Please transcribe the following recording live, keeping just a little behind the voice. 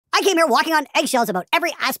came here walking on eggshells about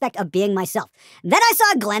every aspect of being myself. Then I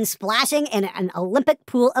saw Glenn splashing in an Olympic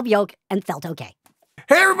pool of yolk and felt okay.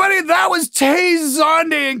 Hey everybody, that was Tay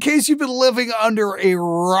Zonde. In case you've been living under a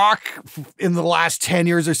rock in the last 10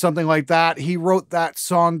 years or something like that, he wrote that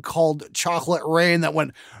song called Chocolate Rain that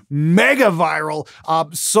went mega viral.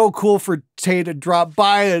 So cool for Tay to drop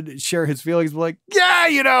by and share his feelings. Like, yeah,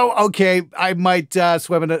 you know, okay, I might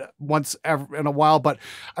swim in it once in a while. But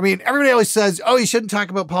I mean, everybody always says, oh, you shouldn't talk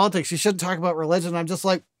about politics. You shouldn't talk about religion. I'm just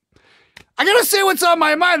like, I gotta say what's on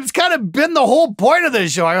my mind. It's kind of been the whole point of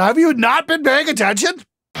this show. Have you not been paying attention?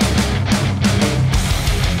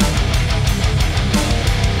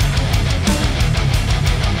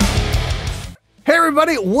 Hey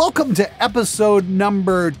everybody, welcome to episode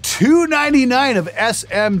number 299 of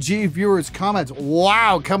SMG Viewers Comments.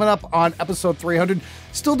 Wow, coming up on episode 300.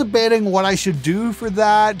 Still debating what I should do for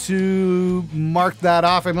that to mark that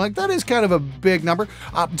off. I mean, like, that is kind of a big number.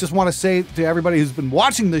 Just want to say to everybody who's been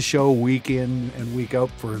watching the show week in and week out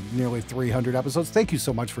for nearly 300 episodes, thank you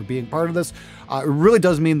so much for being part of this. It really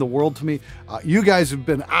does mean the world to me. You guys have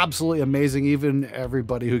been absolutely amazing, even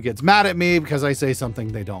everybody who gets mad at me because I say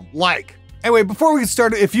something they don't like. Anyway, before we get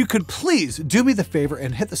started, if you could please do me the favor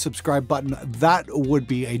and hit the subscribe button, that would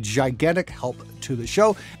be a gigantic help to the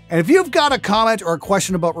show. And if you've got a comment or a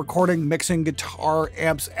question about recording, mixing, guitar,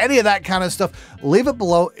 amps, any of that kind of stuff, leave it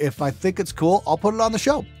below. If I think it's cool, I'll put it on the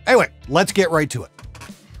show. Anyway, let's get right to it.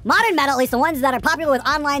 Modern metal, at least the ones that are popular with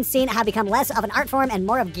online scene, have become less of an art form and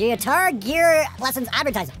more of guitar gear lessons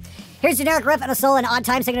advertising. Here's a generic riff and a solo and odd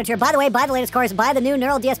time signature. By the way, buy the latest chorus, buy the new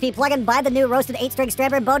Neural DSP plugin, buy the new roasted 8-string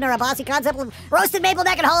Stradbird Bowden or a bossy concept, roasted maple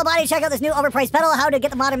neck and hollow body. Check out this new overpriced pedal, how to get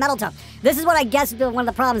the modern metal tone. This is what I guess is one of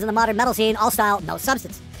the problems in the modern metal scene, all style, no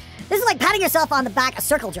substance. This is like patting yourself on the back, a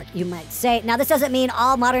circle jerk, you might say. Now, this doesn't mean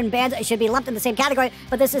all modern bands should be lumped in the same category,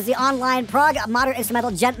 but this is the online prog modern instrumental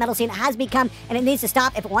gent metal scene has become, and it needs to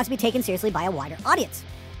stop if it wants to be taken seriously by a wider audience.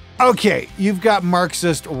 Okay, you've got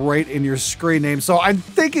Marxist right in your screen name, so I'm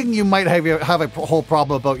thinking you might have a whole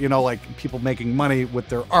problem about, you know, like people making money with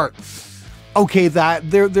their art. Okay,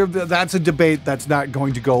 that's a debate that's not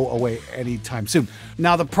going to go away anytime soon.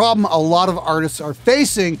 Now, the problem a lot of artists are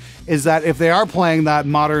facing is that if they are playing that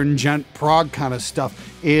modern gent prog kind of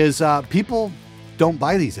stuff, is people don't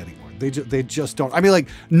buy these anymore. They just don't. I mean, like,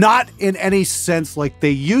 not in any sense like they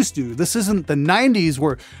used to. This isn't the 90s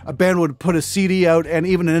where a band would put a CD out and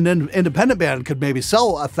even an independent band could maybe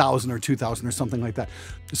sell 1,000 or 2,000 or something like that.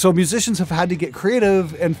 So musicians have had to get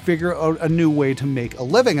creative and figure out a new way to make a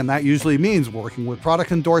living. And that usually means working with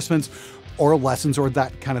product endorsements or lessons or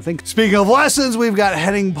that kind of thing. Speaking of lessons, we've got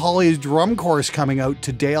Henning Pauly's drum course coming out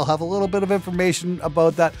today. I'll have a little bit of information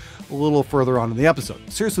about that a little further on in the episode.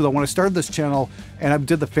 Seriously though, when I started this channel and I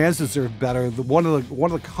did The Fans Deserve Better, one of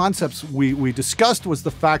the concepts we discussed was the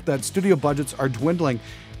fact that studio budgets are dwindling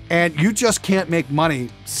and you just can't make money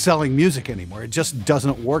selling music anymore. It just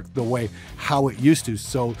doesn't work the way how it used to.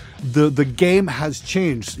 So the game has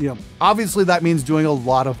changed. You know, obviously that means doing a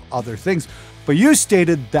lot of other things. But you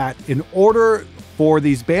stated that in order for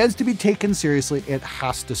these bands to be taken seriously, it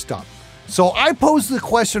has to stop. So I pose the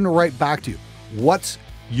question right back to you. What's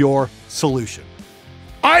your solution?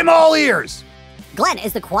 I'm all ears. Glenn,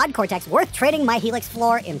 is the quad cortex worth trading my HELIX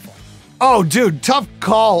floor in for? Oh, dude, tough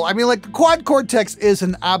call. I mean, like, the quad cortex is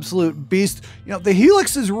an absolute beast. You know, the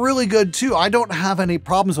HELIX is really good too. I don't have any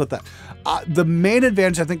problems with that. The main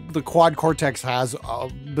advantage I think the quad cortex has,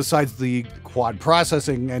 besides the quad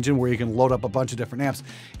processing engine where you can load up a bunch of different amps,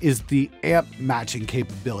 is the amp matching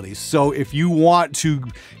capabilities. So if you want to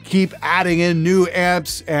keep adding in new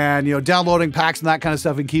amps and, you know, downloading packs and that kind of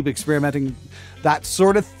stuff and keep experimenting, that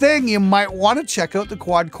sort of thing, you might want to check out the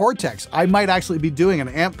quad cortex. I might actually be doing an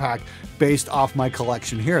amp pack based off my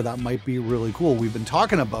collection here. That might be really cool. We've been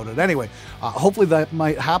talking about it anyway. Hopefully that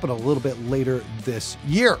might happen a little bit later this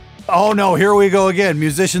year. Oh no, here we go again.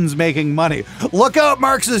 Musicians making money. Look out,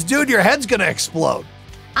 Marxist dude, your head's gonna explode.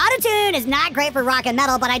 Autotune is not great for rock and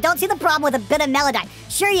metal, but I don't see the problem with a bit of Melodyne.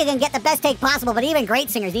 Sure, you can get the best take possible, but even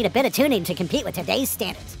great singers need a bit of tuning to compete with today's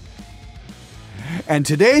standards. And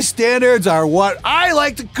today's standards are what I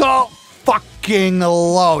like to call fucking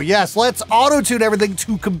low. Yes, let's auto-tune everything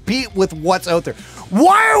to compete with what's out there.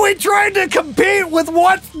 Why are we trying to compete with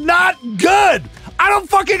what's not good? I don't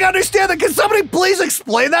fucking understand that. Can somebody please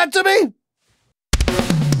explain that to me?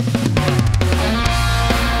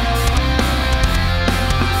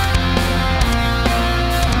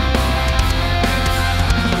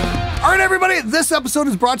 All right, everybody, this episode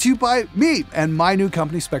is brought to you by me and my new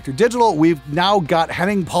company, Spectre Digital. We've now got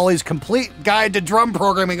Henning Pauly's complete guide to drum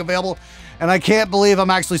programming available. And I can't believe I'm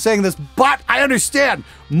actually saying this, but I understand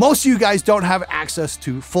most of you guys don't have access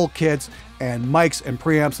to full kits and mics and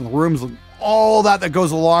preamps and the rooms and all that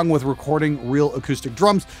goes along with recording real acoustic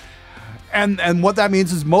drums. And what that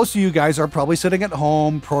means is most of you guys are probably sitting at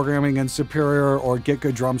home programming in Superior or Get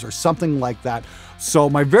Good Drums or something like that. So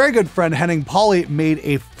my very good friend Henning Pauly made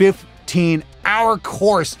a 15-hour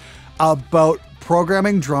course about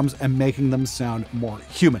programming drums and making them sound more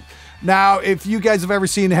human. Now, if you guys have ever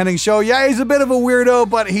seen Henning's show, yeah, he's a bit of a weirdo,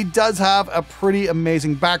 but he does have a pretty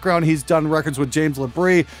amazing background. He's done records with James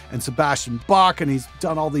LaBrie and Sebastian Bach, and he's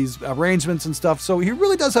done all these arrangements and stuff. So he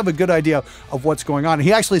really does have a good idea of what's going on.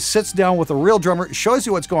 He actually sits down with a real drummer, shows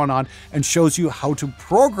you what's going on, and shows you how to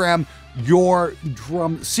program your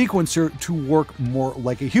drum sequencer to work more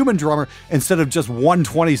like a human drummer instead of just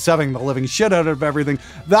 127 the living shit out of everything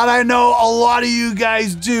that I know a lot of you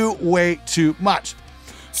guys do way too much.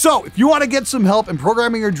 So if you want to get some help in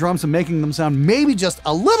programming your drums and making them sound maybe just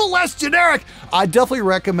a little less generic, I definitely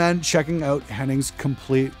recommend checking out Henning's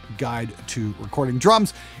complete guide to recording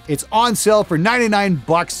drums. It's on sale for 99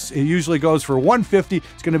 bucks. It usually goes for 150.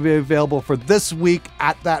 It's going to be available for this week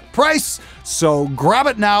at that price. So grab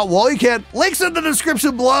it now while you can. Links in the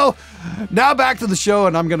description below. Now back to the show,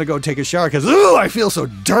 and I'm going to go take a shower because, ooh, I feel so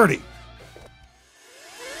dirty.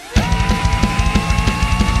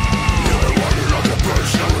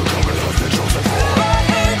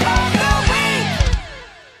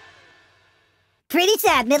 Pretty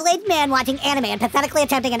sad middle-aged man watching anime and pathetically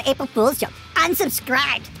attempting an April Fool's joke.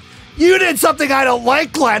 Unsubscribed. You did something I don't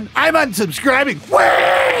like, Glenn. I'm unsubscribing.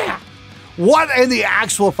 What in the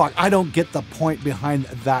actual fuck? I don't get the point behind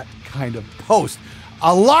that kind of post.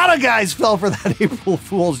 A lot of guys fell for that April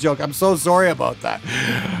Fool's joke. I'm so sorry about that.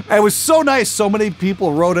 It was so nice. So many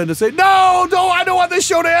people wrote in to say, no, I don't want this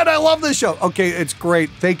show to end. I love this show. Okay, it's great.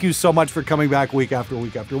 Thank you so much for coming back week after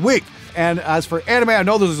week after week. And as for anime, I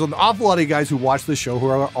know there's an awful lot of guys who watch the show who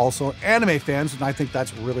are also anime fans, and I think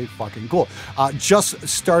that's really fucking cool. Just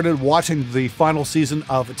started watching the final season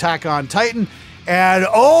of Attack on Titan, and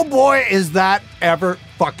oh boy, is that ever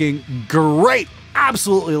fucking great.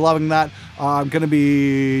 Absolutely loving that. I'm going to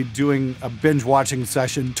be doing a binge watching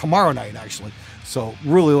session tomorrow night, actually. So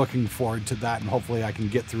really looking forward to that, and hopefully I can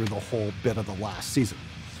get through the whole bit of the last season.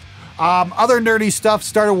 Other nerdy stuff,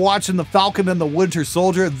 started watching The Falcon and the Winter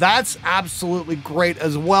Soldier. That's absolutely great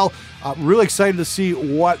as well. Really excited to see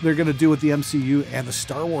what they're going to do with the MCU and the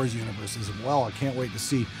Star Wars universe as well. I can't wait to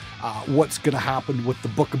see what's going to happen with the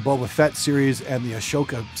Book of Boba Fett series and the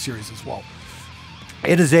Ahsoka series as well.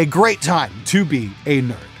 It is a great time to be a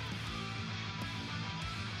nerd.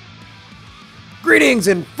 Greetings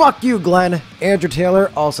and fuck you, Glenn. Andrew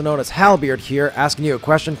Taylor, also known as Halbeard here, asking you a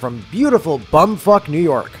question from beautiful bumfuck New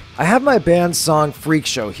York. I have my band's song Freak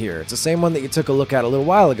Show here. It's the same one that you took a look at a little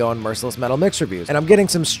while ago in Merciless Metal Mix Reviews, and I'm getting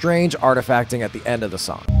some strange artifacting at the end of the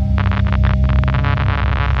song.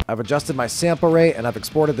 I've adjusted my sample rate and I've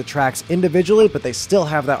exported the tracks individually, but they still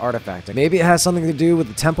have that artifacting. Maybe it has something to do with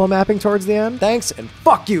the tempo mapping towards the end? Thanks, and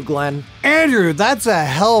fuck you, Glenn. Andrew, that's a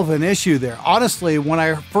hell of an issue there. Honestly, when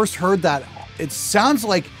I first heard that, it sounds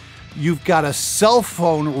like you've got a cell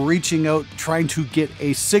phone reaching out trying to get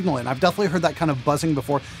a signal in. I've definitely heard that kind of buzzing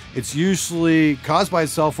before. It's usually caused by a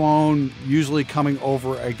cell phone, usually coming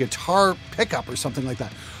over a guitar pickup or something like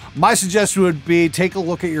that. My suggestion would be take a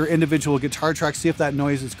look at your individual guitar tracks, see if that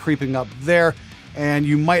noise is creeping up there, and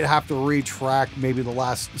you might have to retrack maybe the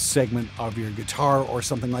last segment of your guitar or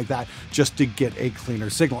something like that just to get a cleaner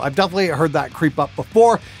signal. I've definitely heard that creep up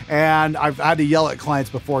before, and I've had to yell at clients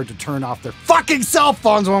before to turn off their fucking cell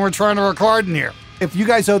phones when we're trying to record in here. If you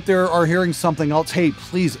guys out there are hearing something else, hey,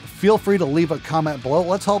 please feel free to leave a comment below.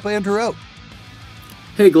 Let's help Andrew out.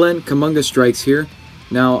 Hey Glenn, Kamunga Strikes here.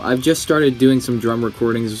 Now, I've just started doing some drum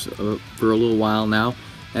recordings for a little while now,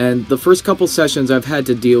 and the first couple sessions I've had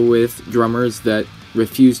to deal with drummers that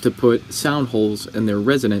refuse to put sound holes in their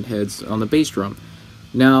resonant heads on the bass drum.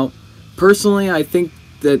 Now, personally, I think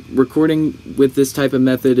that recording with this type of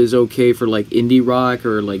method is okay for like indie rock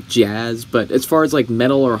or like jazz, but as far as like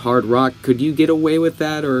metal or hard rock, could you get away with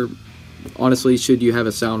that, or honestly, should you have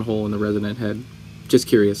a sound hole in the resonant head? Just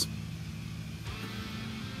curious.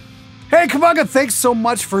 Hey, Kamunga, thanks so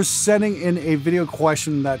much for sending in a video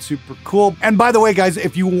question. That's super cool. And by the way, guys,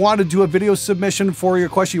 if you want to do a video submission for your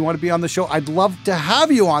question, you want to be on the show, I'd love to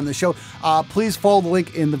have you on the show. Please follow the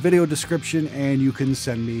link in the video description and you can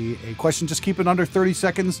send me a question. Just keep it under 30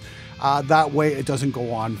 seconds. That way it doesn't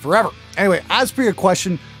go on forever. Anyway, as for your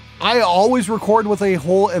question, I always record with a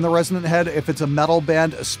hole in the resonant head if it's a metal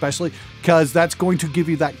band, especially because that's going to give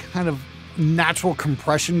you that kind of natural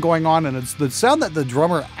compression going on, and it's the sound that the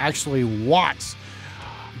drummer actually wants.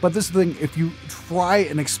 But this thing, if you try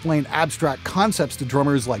and explain abstract concepts to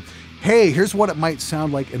drummers like, hey, here's what it might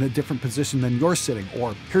sound like in a different position than you're sitting,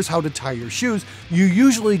 or here's how to tie your shoes, you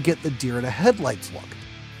usually get the deer in the headlights look.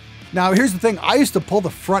 Now, here's the thing. I used to pull the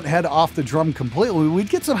front head off the drum completely. We'd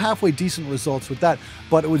get some halfway decent results with that,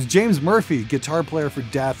 but it was James Murphy, guitar player for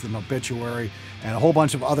Death and Obituary, and a whole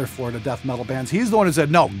bunch of other Florida death metal bands. He's the one who said,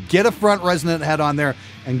 no, get a front resonant head on there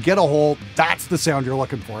and get a hole. That's the sound you're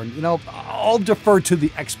looking for. And, you know, I'll defer to the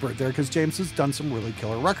expert there because James has done some really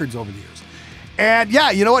killer records over the years. And yeah,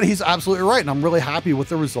 you know what? He's absolutely right. And I'm really happy with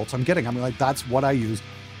the results I'm getting. I mean, like, that's what I use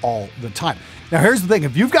all the time. Now, here's the thing.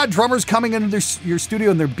 If you've got drummers coming into your studio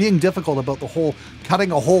and they're being difficult about the whole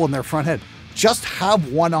cutting a hole in their front head, just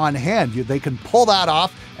have one on hand. They can pull that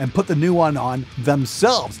off and put the new one on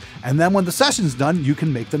themselves. And then when the session's done, you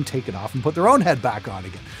can make them take it off and put their own head back on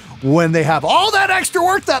again. When they have all that extra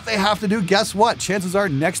work that they have to do, guess what? Chances are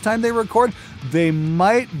next time they record, they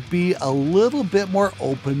might be a little bit more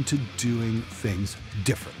open to doing things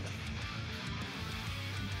differently.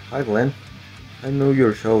 Hi Glenn, I know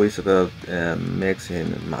your show is about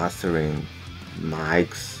mixing and mastering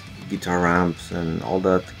mics, guitar amps and all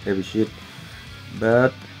that heavy shit,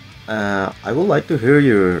 but I would like to hear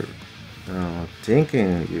your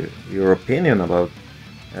thinking, your opinion about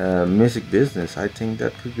music business. I think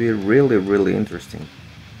that could be really interesting.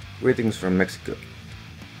 Greetings from Mexico.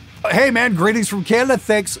 Hey man, greetings from Canada.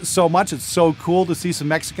 Thanks so much. It's so cool to see some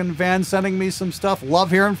Mexican fans sending me some stuff.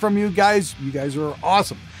 Love hearing from you guys. You guys are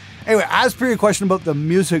awesome. Anyway, as per your question about the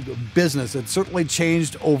music business, it's certainly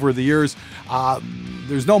changed over the years.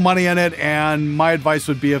 There's no money in it, and my advice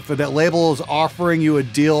would be if that label is offering you a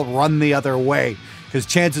deal, run the other way, because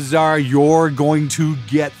chances are you're going to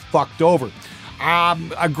get fucked over.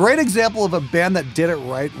 A great example of a band that did it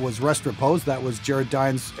right was Rest Repose. That was Jared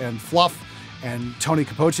Dines and Fluff and Tony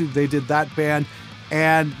Capocci. They did that band.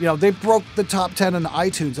 And, you know, they broke the top 10 in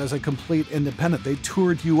iTunes as a complete independent. They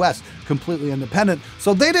toured US completely independent.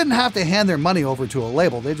 So they didn't have to hand their money over to a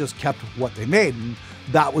label. They just kept what they made. And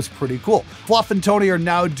that was pretty cool. Fluff and Tony are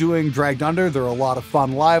now doing Dragged Under. They're a lot of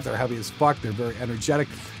fun live. They're heavy as fuck. They're very energetic.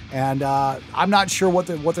 And I'm not sure what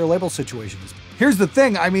their label situation is. Here's the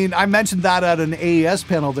thing. I mean, I mentioned that at an AES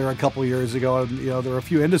panel there a couple years ago. And, you know, there were a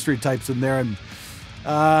few industry types in there. And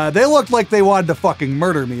they looked like they wanted to fucking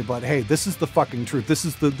murder me, but hey, this is the fucking truth. This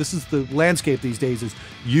is the landscape these days. Is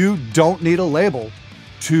you don't need a label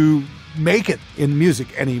to make it in music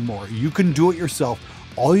anymore. You can do it yourself.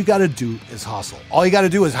 All you got to do is hustle. All you got to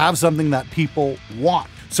do is have something that people want.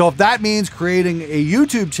 So if that means creating a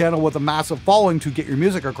YouTube channel with a massive following to get your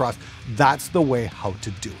music across, that's the way how to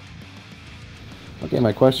do it. Okay,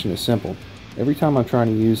 my question is simple. Every time I'm trying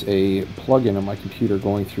to use a plugin on my computer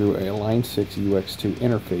going through a Line 6 UX2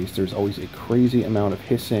 interface, there's always a crazy amount of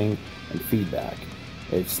hissing and feedback.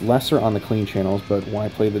 It's lesser on the clean channels, but when I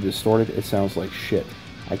play the distorted, it sounds like shit.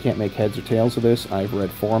 I can't make heads or tails of this. I've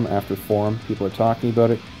read forum after forum. People are talking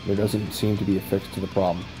about it. There doesn't seem to be a fix to the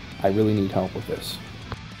problem. I really need help with this.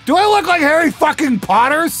 Do I look like Harry fucking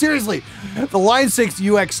Potter? Seriously, the Line 6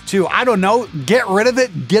 UX2, I don't know. Get rid of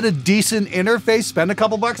it. Get a decent interface. Spend a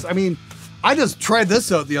couple bucks. I mean, I just tried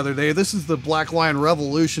this out the other day. This is the Black Lion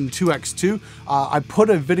Revolution 2X2. I put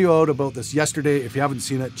a video out about this yesterday. If you haven't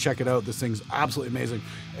seen it, check it out. This thing's absolutely amazing.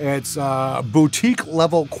 It's boutique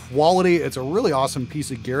level quality. It's a really awesome piece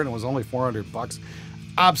of gear, and it was only 400 bucks.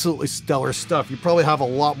 Absolutely stellar stuff. You probably have a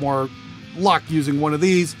lot more luck using one of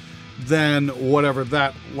these than whatever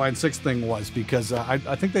that Line 6 thing was, because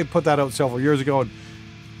I think they put that out several years ago, and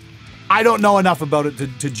I don't know enough about it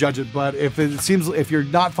to judge it, but if you're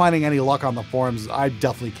not finding any luck on the forums, I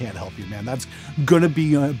definitely can't help you, man. That's gonna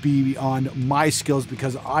be beyond my skills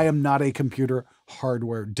because I am not a computer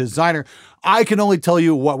hardware designer. I can only tell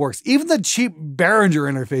you what works. Even the cheap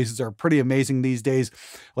Behringer interfaces are pretty amazing these days.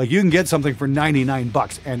 Like, you can get something for 99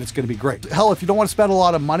 bucks and it's going to be great. Hell, if you don't want to spend a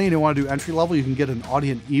lot of money and you want to do entry level, you can get an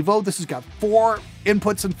Audient Evo. This has got 4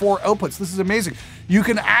 inputs and 4 outputs. This is amazing. You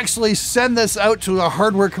can actually send this out to a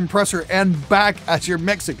hardware compressor and back as you're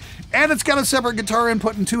mixing. And it's got a separate guitar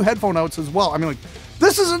input and 2 headphone outs as well. I mean, like,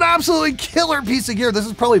 this is an absolutely killer piece of gear. This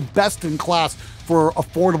is probably best in class for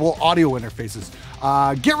affordable audio interfaces.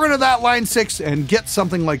 Get rid of that Line 6 and get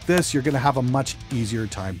something like this. You're going to have a much easier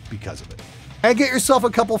time because of it. And get yourself a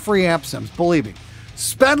couple free amp sims. Believe me,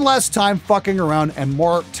 spend less time fucking around and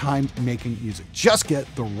more time making music. Just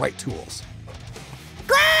get the right tools.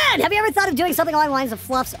 Glenn! Glenn, have you ever thought of doing something along the lines of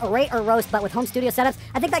Fluff's Rate or Roast, but with home studio setups?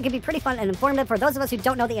 I think that could be pretty fun and informative for those of us who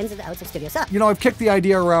don't know the ins and outs of studio setup. You know, I've kicked the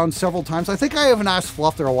idea around several times. I think I even asked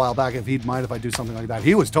Fluff there a while back if he'd mind if I do something like that.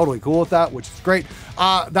 He was totally cool with that, which is great.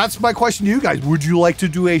 That's my question to you guys. Would you like to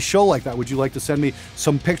do a show like that? Would you like to send me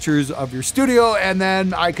some pictures of your studio and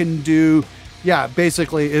then I can do... Yeah,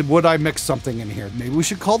 basically, would I mix something in here? Maybe we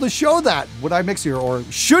should call the show that. Would I mix here? Or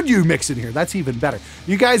should you mix in here? That's even better.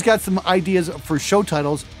 You guys got some ideas for show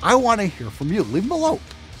titles. I want to hear from you. Leave them below.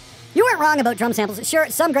 You weren't wrong about drum samples. Sure,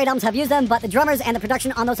 some great albums have used them, but the drummers and the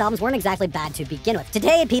production on those albums weren't exactly bad to begin with.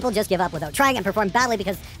 Today, people just give up without trying and perform badly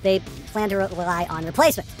because they plan to rely on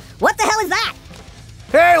replacements. What the hell is that?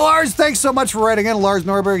 Hey, Lars, thanks so much for writing in. Lars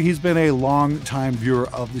Norberg, he's been a long-time viewer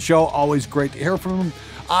of the show. Always great to hear from him.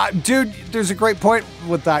 Dude, there's a great point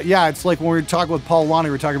with that. Yeah, it's like when we were talking with Paul Lonnie,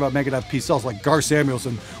 we were talking about Megadeth Peace Cells, like Gar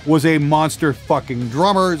Samuelson was a monster fucking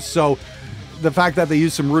drummer, so the fact that they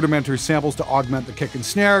used some rudimentary samples to augment the kick and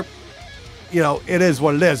snare, you know, it is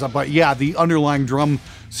what it is. But yeah, the underlying drum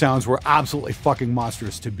sounds were absolutely fucking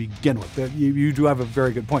monstrous to begin with. You do have a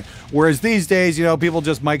very good point. Whereas these days, you know, people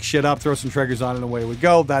just mic shit up, throw some triggers on, and away we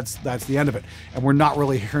go. That's the end of it. And we're not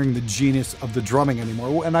really hearing the genius of the drumming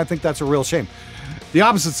anymore, and I think that's a real shame. The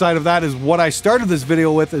opposite side of that is what I started this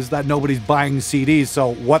video with, is that nobody's buying CDs.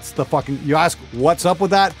 So what's the fucking, you ask, what's up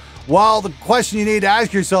with that? Well, the question you need to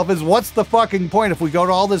ask yourself is, what's the fucking point? If we go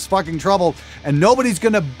to all this fucking trouble and nobody's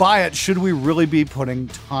gonna buy it, should we really be putting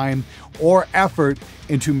time or effort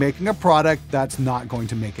into making a product that's not going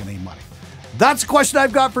to make any money? That's a question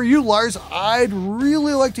I've got for you, Lars. I'd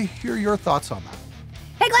really like to hear your thoughts on that.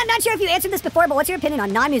 Hey Glenn, not sure if you answered this before, but what's your opinion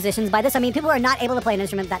on non-musicians? By this I mean people who are not able to play an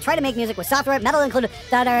instrument that try to make music with software, metal included,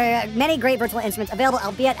 that are many great virtual instruments available,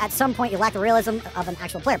 albeit at some point you lack the realism of an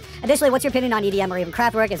actual player. Additionally, what's your opinion on EDM or even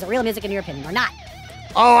Kraftwerk? Is it real music in your opinion or not?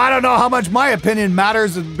 Oh, I don't know how much my opinion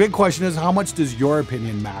matters. The big question is, how much does your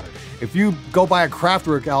opinion matter? If you go buy a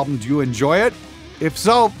Kraftwerk album, do you enjoy it? If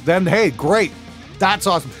so, then hey, great. That's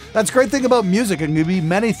awesome. That's a great thing about music. It can be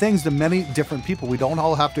many things to many different people. We don't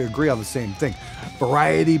all have to agree on the same thing.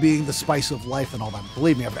 Variety being the spice of life and all that.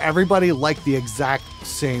 Believe me, if everybody liked the exact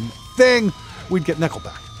same thing, we'd get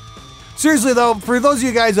Nickelback. Seriously though, for those of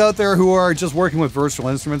you guys out there who are just working with virtual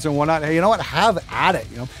instruments and whatnot, hey, you know what? Have at it.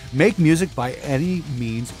 You know, make music by any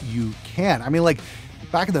means you can. I mean, like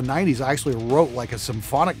back in the 90s, I actually wrote like a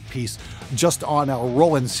symphonic piece just on a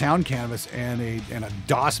Roland sound canvas and a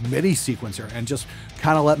DOS MIDI sequencer, and just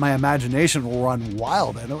kind of let my imagination run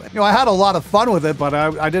wild. And you know, I had a lot of fun with it, but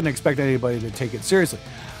I didn't expect anybody to take it seriously.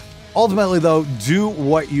 Ultimately though, do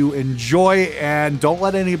what you enjoy and don't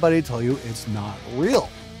let anybody tell you it's not real.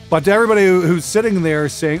 But to everybody who's sitting there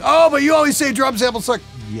saying, oh, but you always say drum samples suck.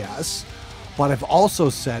 Yes, but I've also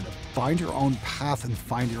said, find your own path and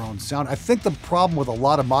find your own sound. I think the problem with a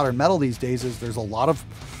lot of modern metal these days is there's a lot of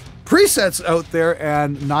presets out there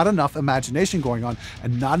and not enough imagination going on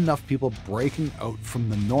and not enough people breaking out from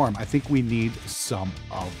the norm. I think we need some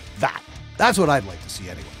of that. That's what I'd like to see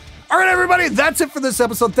anyway. All right, everybody, that's it for this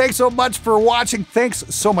episode. Thanks so much for watching. Thanks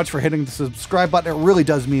so much for hitting the subscribe button. It really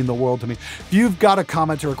does mean the world to me. If you've got a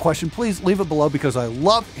comment or a question, please leave it below because I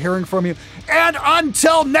love hearing from you. And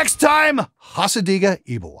until next time, Hasadiga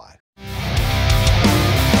Ibawai.